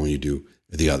type of hormone you do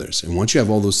are the others. And once you have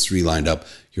all those three lined up,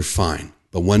 you're fine.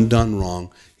 But when done wrong,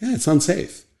 yeah, it's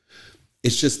unsafe.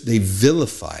 It's just they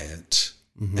vilify it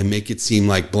and make it seem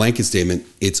like blanket statement,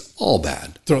 it's all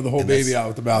bad. Throw the whole baby out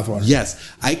with the bathwater.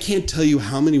 Yes. I can't tell you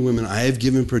how many women I have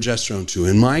given progesterone to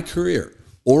in my career.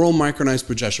 Oral micronized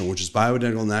progesterone, which is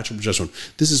bioidentical natural progesterone.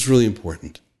 This is really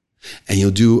important. And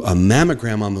you'll do a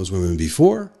mammogram on those women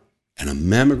before and a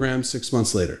mammogram 6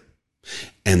 months later.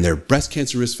 And their breast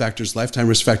cancer risk factors, lifetime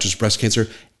risk factors, breast cancer,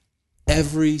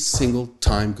 every single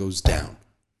time goes down.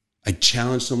 I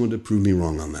challenge someone to prove me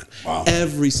wrong on that. Wow.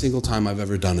 Every single time I've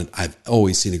ever done it, I've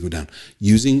always seen it go down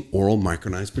using oral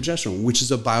micronized progesterone, which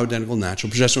is a bioidentical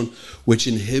natural progesterone, which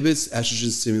inhibits estrogen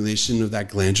stimulation of that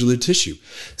glandular tissue.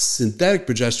 Synthetic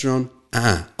progesterone,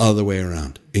 other way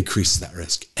around, increases that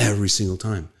risk every single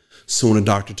time. So when a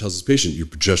doctor tells his patient, your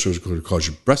progesterone is going to cause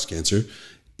you breast cancer,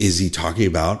 is he talking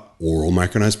about oral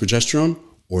micronized progesterone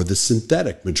or the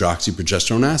synthetic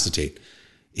medroxyprogesterone acetate?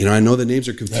 You know, I know the names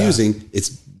are confusing. Yeah.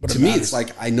 To me, it's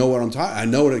like I know what I'm talking. I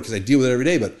know it because I deal with it every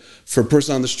day. But for a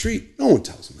person on the street, no one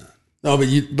tells them that. No,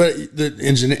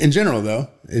 in general, though,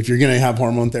 if you're going to have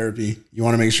hormone therapy, you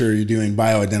want to make sure you're doing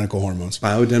bioidentical hormones.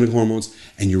 Bioidentical hormones,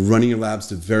 and you're running your labs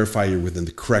to verify you're within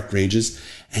the correct ranges,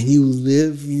 and you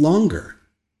live longer.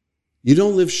 You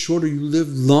don't live shorter, you live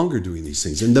longer doing these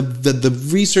things. And the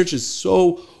research is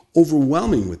so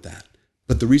overwhelming with that.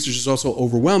 But the research is also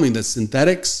overwhelming that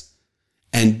synthetics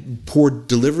and poor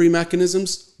delivery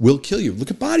mechanisms will kill you.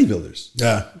 Look at bodybuilders.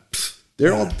 Yeah.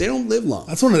 They don't live long.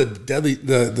 That's one of the deadly,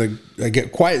 the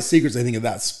quiet secrets, I think, of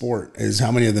that sport is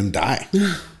how many of them die.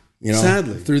 You know,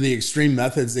 sadly, through the extreme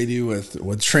methods they do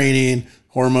with training,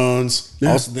 hormones.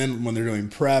 Yeah. Also, then when they're doing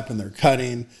prep and they're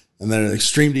cutting and they're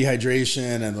extreme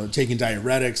dehydration and they're taking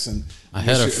diuretics. And I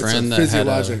had a friend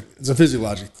it's a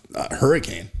physiologic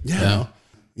hurricane. Yeah. You know?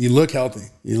 You look healthy.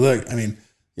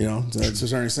 You know, to a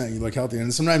certain extent, you look healthy.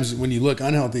 And sometimes when you look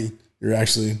unhealthy, you're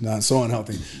actually not so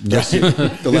unhealthy. Yes.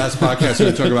 The last podcast we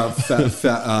were talking about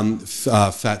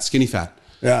fat, skinny fat.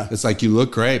 Yeah. It's like you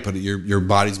look great, but your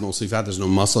body's mostly fat. There's no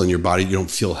muscle in your body. You don't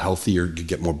feel healthy, or you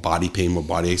get more body pain, more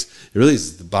body aches. It really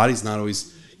is. The body's not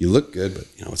always, you look good, but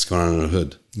you know what's going on in the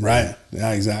hood. Right.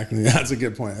 Yeah, exactly. That's a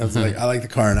good point. That's I like the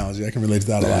car analogy. I can relate to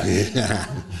that a lot. Yeah.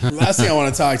 Last thing I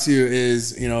want to talk to you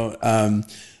is,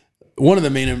 one of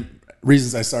the main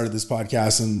reasons I started this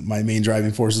podcast and my main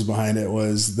driving forces behind it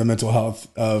was the mental health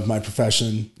of my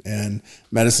profession and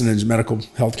medicine and medical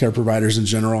healthcare providers in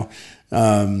general.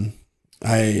 I've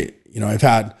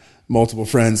had multiple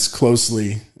friends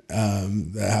closely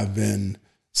that have been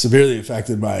severely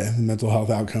affected by mental health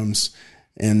outcomes.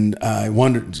 And I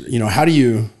wondered, how do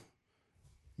you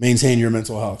maintain your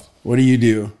mental health? What do you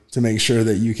do to make sure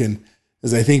that you can,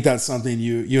 because I think that's something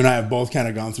you and I have both kind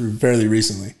of gone through fairly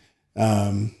recently.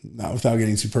 not without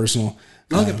getting too personal.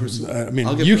 I'll get personal. I mean,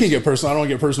 you can get personal. I don't want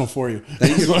to get personal for you.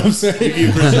 That's what I'm saying. You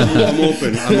get personal. I'm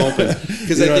open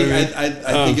because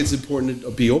I think it's important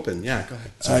to be open. Yeah, go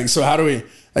ahead. So how do we?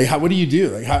 What do you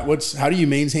do? How do you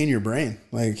maintain your brain?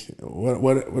 What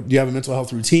do you have a mental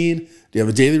health routine? Do you have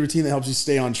a daily routine that helps you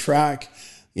stay on track?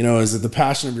 Is it the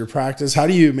passion of your practice? How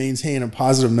do you maintain a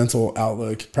positive mental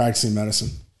outlook practicing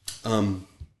medicine?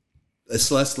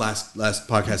 Celeste last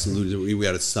podcast alluded to, we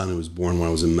had a son who was born when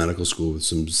I was in medical school with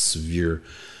some severe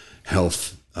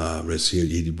health risks.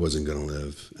 He wasn't going to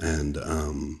live. And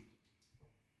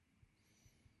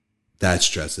that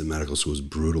stress in medical school was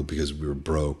brutal because we were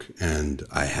broke. And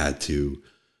I had an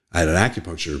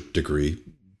acupuncture degree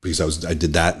because I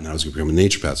did that and I was going to become a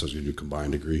naturopath. So I was going to do a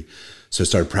combined degree. So I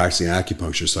started practicing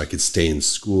acupuncture so I could stay in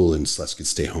school and Celeste could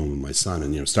stay home with my son.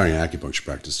 And, starting an acupuncture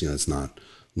practice, it's not...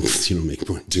 you don't make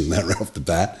money doing that right off the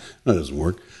bat. That doesn't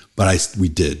work. But we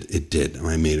did. It did. And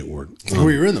I made it work. Well,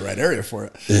 you were in the right area for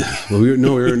it. Yeah. Well, we were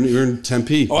in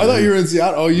Tempe. Oh, I thought you were in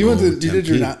Seattle. Oh, you did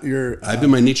your I've been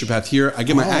my naturopath here. I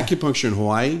get my acupuncture in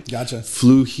Hawaii. Gotcha.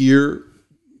 Flew here,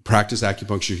 practice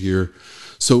acupuncture here.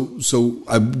 So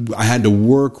I had to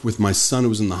work with my son who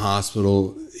was in the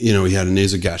hospital. He had a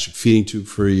nasogastric feeding tube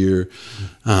for a year.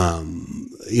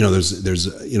 There's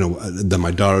then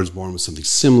my daughter was born with something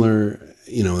similar.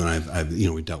 And I've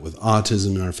we dealt with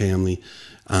autism in our family.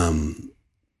 I've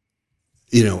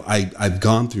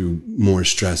gone through more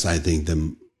stress, I think,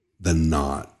 than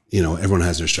not. Everyone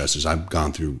has their stressors. I've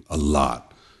gone through a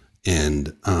lot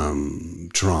and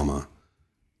trauma,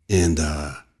 and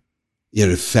it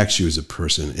affects you as a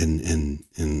person.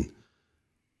 And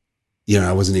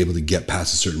I wasn't able to get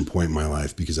past a certain point in my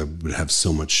life because I would have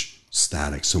so much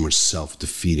static, so much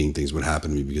self-defeating things would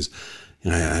happen to me because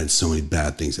I had so many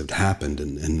bad things that had happened.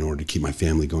 And in order to keep my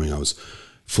family going, I was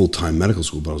full-time medical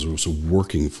school, but I was also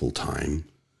working full-time.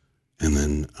 And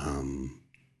then,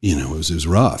 it was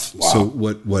rough. Wow. So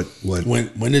what?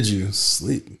 When did you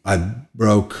sleep? I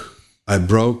broke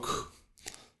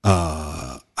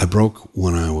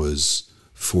when I was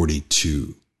 42.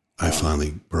 Wow. I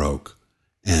finally broke.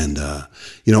 And,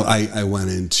 I went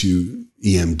into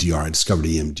EMDR. I discovered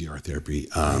EMDR therapy.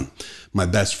 My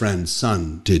best friend's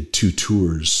son did 2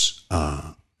 tours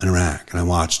in Iraq, and I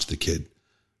watched the kid,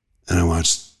 and I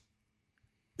watched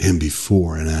him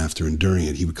before and after and during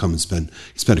it. He would come and spent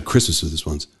a Christmas with us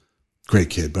once. Great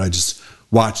kid, but I just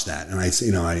watched that, and I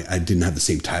didn't have the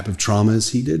same type of trauma as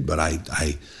he did, but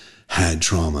I had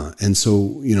trauma, and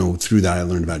so through that I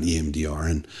learned about EMDR.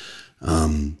 And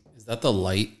is that the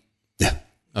light? Yeah.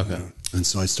 Okay. And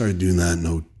so I started doing that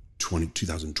in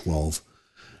 2012.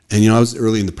 And, I was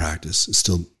early in the practice,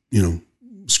 still,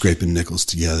 scraping nickels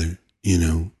together.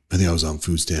 I think I was on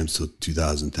food stamps till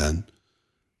 2010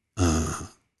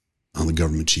 on the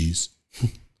government cheese. I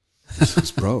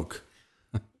was broke.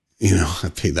 I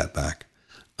paid that back.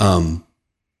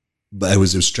 But it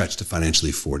was stretched to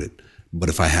financially afford it. But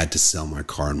if I had to sell my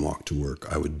car and walk to work,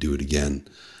 I would do it again.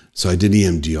 So I did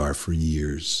EMDR for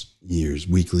years,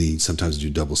 weekly, sometimes do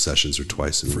double sessions or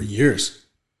twice. For years.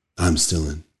 I'm still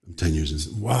in. I'm 10 years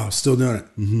in. Wow, still doing it.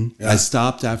 Mm-hmm. Yeah. I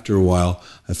stopped after a while.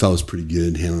 I felt I was pretty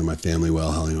good, handling my family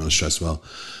well, handling my stress well.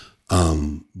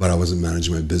 But I wasn't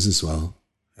managing my business well.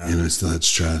 Yeah. And I still had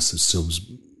stress. I still was,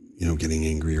 getting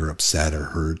angry or upset or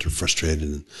hurt or frustrated.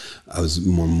 And I was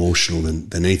more emotional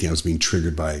than anything. I was being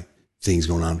triggered by things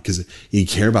going on because you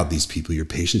care about these people, your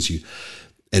patients.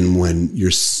 And when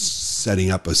you're setting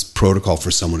up a protocol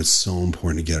for someone, it's so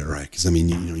important to get it right. Because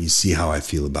you see how I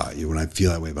feel about you. When I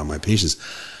feel that way about my patients,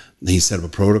 then you set up a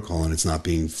protocol and it's not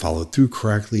being followed through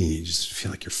correctly, and you just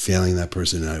feel like you're failing that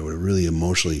person. And it would really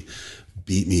emotionally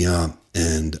beat me up,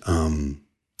 and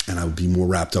I would be more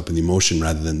wrapped up in the emotion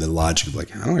rather than the logic of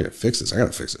like, how do I gotta fix this? I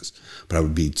gotta fix this. But I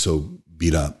would be so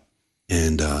beat up,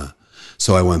 and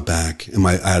so I went back, and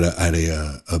I had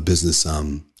a business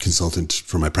consultant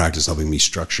for my practice helping me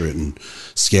structure it and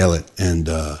scale it. And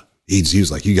he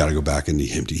was like, you got to go back into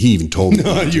EMDR. He even told me,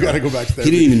 no, you got to go back to that.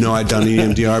 He didn't even know I'd done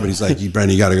EMDR, but he's like,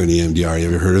 Brandon, you got to go into EMDR. You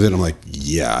ever heard of it? I'm like,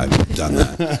 yeah, I've done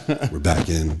that. We're back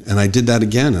in. And I did that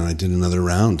again, and I did another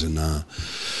round. And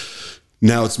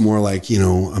now it's more like,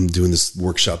 I'm doing this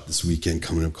workshop this weekend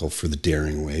coming up called For the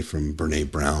Daring Way from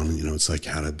Brene Brown. It's like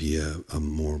how to be a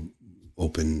more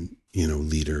open,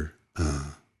 leader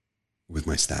with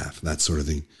my staff, that sort of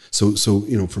thing. So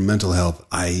for mental health,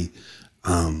 I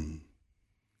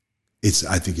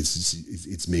think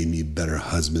it's made me a better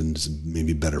husband, it's made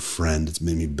me a better friend, it's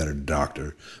made me a better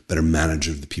doctor, better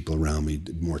manager of the people around me,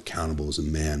 more accountable as a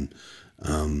man.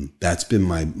 That's been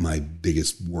my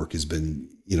biggest work, has been,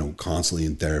 constantly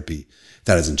in therapy.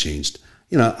 That hasn't changed.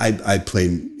 I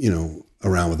play,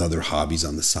 around with other hobbies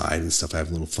on the side and stuff. I have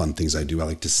little fun things I do. I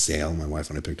like to sail. My wife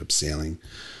and I picked up sailing.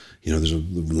 There's a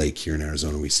lake here in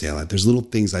Arizona we sail at. There's little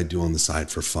things I do on the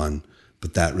side for fun,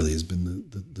 but that really has been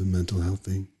the mental health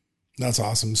thing. That's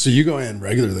awesome. So you go in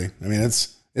regularly. I mean,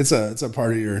 it's a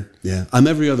part of your. Yeah. I'm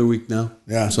every other week now.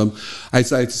 Yeah. So I like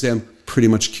to say I'm pretty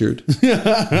much cured.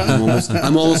 I'm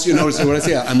almost, so what I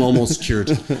say, I'm almost cured.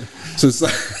 So it's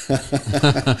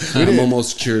like, I'm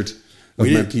almost cured of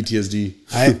my PTSD.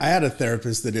 I had a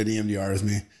therapist that did EMDR with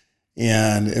me,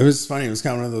 and it was funny. It was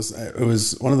kind of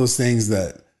one of those things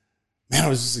that, man, I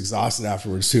was just exhausted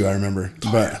afterwards too. I remember,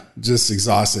 but just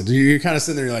exhausted. You're kind of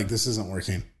sitting there, you're like, this isn't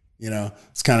working.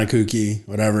 It's kind of kooky,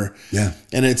 whatever. Yeah.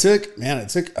 And it took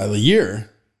a year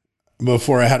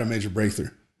before I had a major breakthrough.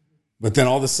 But then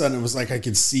all of a sudden it was like I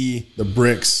could see the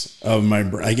bricks of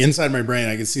like inside my brain,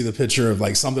 I could see the picture of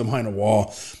like something behind a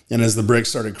wall. And as the bricks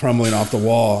started crumbling off the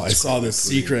wall, I saw this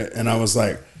secret, and I was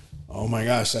like, oh my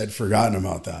gosh, I'd forgotten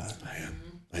about that.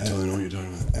 I totally know what you're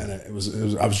talking about. And it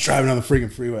was I was driving on the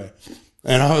freaking freeway,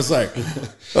 and I was like,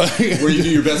 where you do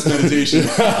your best meditation.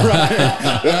 Right.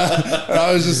 And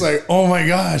I was just like, oh my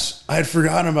gosh, I had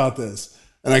forgotten about this.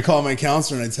 And I call my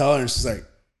counselor and I tell her, and she's like,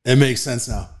 it makes sense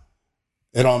now.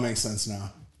 It all makes sense now.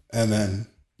 And then,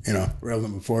 we're able to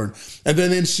move forward. And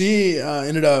then she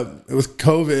ended up with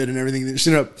COVID and everything.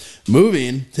 She ended up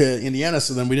moving to Indiana.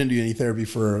 So then we didn't do any therapy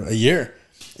for a year.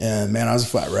 And man, I was a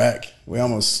flat wreck. We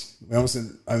almost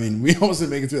didn't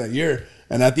make it through that year.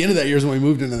 And at the end of that year is when we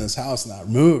moved into this house, and that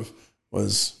move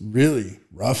was really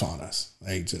rough on us.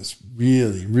 Like just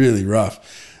really, really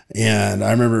rough. And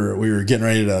I remember we were getting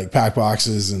ready to like pack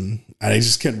boxes, and I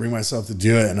just couldn't bring myself to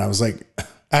do it. And I was like,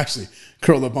 actually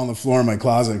curled up on the floor in my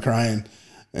closet crying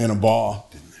in a ball,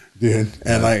 dude.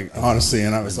 And like, honestly,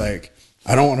 and I was like,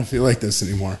 I don't want to feel like this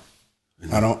anymore.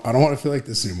 I don't want to feel like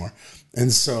this anymore.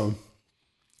 And so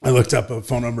I looked up a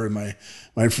phone number my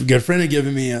good friend had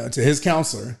given me to his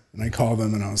counselor, and I called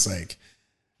him, and I was like,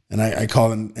 and I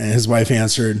called him, and his wife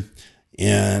answered,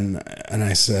 and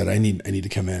I said, I need to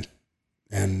come in.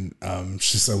 And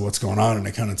she said, what's going on? And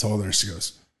I kind of told her, she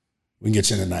goes, we can get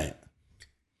you in tonight.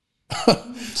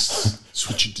 That's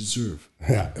what you deserve.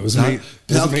 Yeah, it was amazing.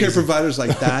 Healthcare providers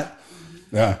like that,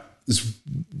 yeah, is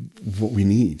what we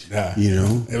need. Yeah,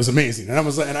 it was amazing. And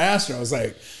I asked her, I was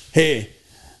like, "Hey,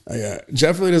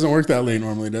 Jeff really doesn't work that late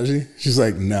normally, does he?" She's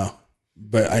like, "No,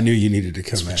 but I knew you needed to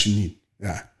come in." That's what you need.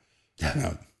 Yeah.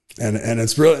 And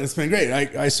it's been great.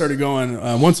 I started going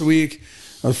once a week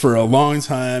for a long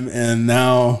time, and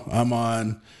now I'm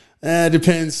on.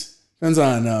 Depends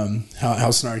on how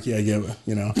snarky I get,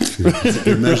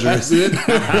 Good measure, isn't it?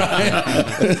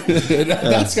 Right?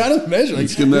 That's kind of the measure.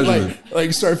 Like, good measurement.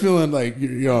 Like start feeling like, I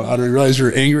don't realize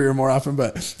you're angrier more often.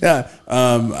 But yeah,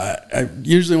 I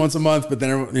usually once a month. But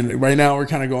then right now we're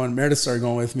kind of going. Meredith started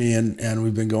going with me, and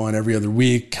we've been going every other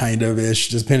week, kind of ish,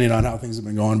 just depending on how things have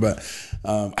been going. But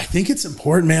I think it's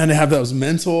important, man, to have those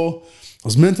mental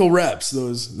reps,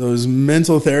 those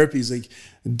mental therapies. Like,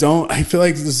 I feel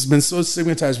like this has been so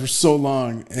stigmatized for so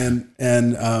long. And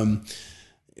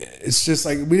it's just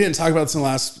like, we didn't talk about this in the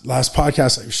last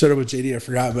podcast. I showed up with JD, I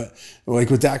forgot, but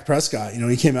like with Dak Prescott,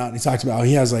 he came out and he talked about how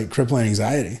he has like crippling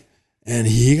anxiety, and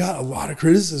he got a lot of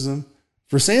criticism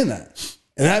for saying that.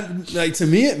 And that, like, to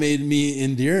me, it made me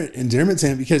endearment to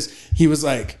him, because he was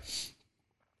like,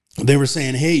 they were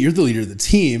saying, hey, you're the leader of the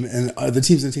team, and the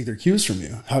team's going to take their cues from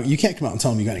you. How you can't come out and tell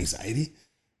them you got anxiety.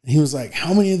 And he was like,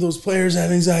 how many of those players have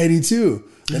anxiety too?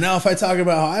 And now if I talk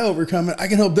about how I overcome it, I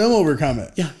can help them overcome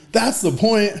it. Yeah. That's the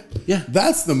point. Yeah.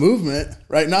 That's the movement,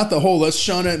 right? Not the whole let's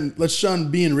shun it and let's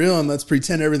shun being real and let's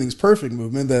pretend everything's perfect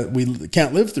movement that we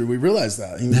can't live through. We realize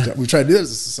that. We try to do that as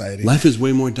a society. Life is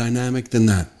way more dynamic than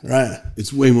that. Right.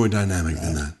 It's way more dynamic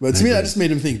than that. But to me, that just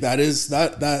made him think that is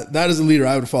a leader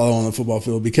I would follow on the football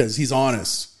field, because he's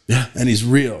honest. Yeah. And he's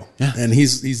real. Yeah. And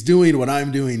he's doing what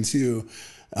I'm doing too.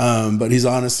 But he's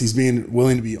honest. He's being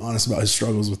willing to be honest about his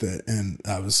struggles with it. And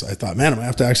I thought, man, I'm gonna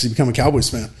have to actually become a Cowboys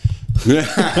fan.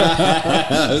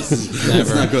 Let's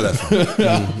not go that far.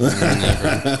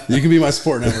 Never. You can be my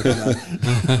support network on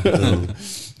that.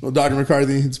 Well, Dr.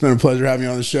 McCarthy, it's been a pleasure having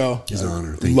you on the show. It's an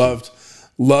honor. Thank you.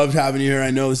 Loved having you here.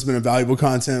 I know this has been a valuable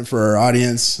content for our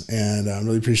audience, and I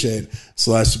really appreciate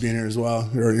Celeste being here as well.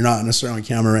 You're not necessarily on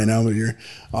camera right now, but you're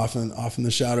off in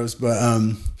the shadows.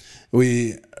 But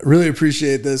we really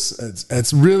appreciate this.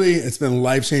 It's been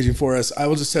life-changing for us. I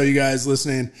will just tell you guys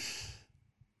listening,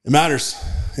 it matters.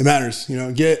 It matters.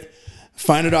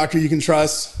 Find a doctor you can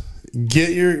trust.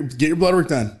 Get your blood work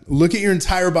done. Look at your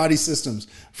entire body systems,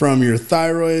 from your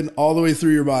thyroid all the way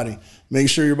through your body. Make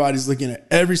sure your body's looking at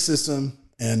every system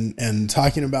and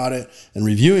talking about it and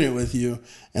reviewing it with you.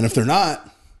 And if they're not,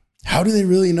 how do they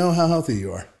really know how healthy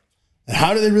you are? And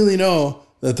how do they really know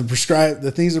that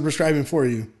the things they're prescribing for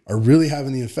you are really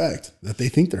having the effect that they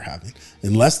think they're having,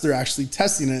 unless they're actually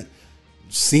testing it,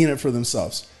 seeing it for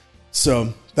themselves?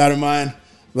 So that in mind,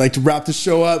 I'd like to wrap the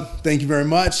show up. Thank you very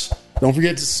much. Don't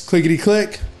forget to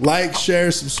clickety-click, like,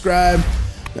 share, subscribe.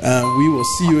 We will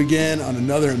see you again on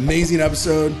another amazing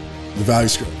episode of The Value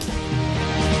Script.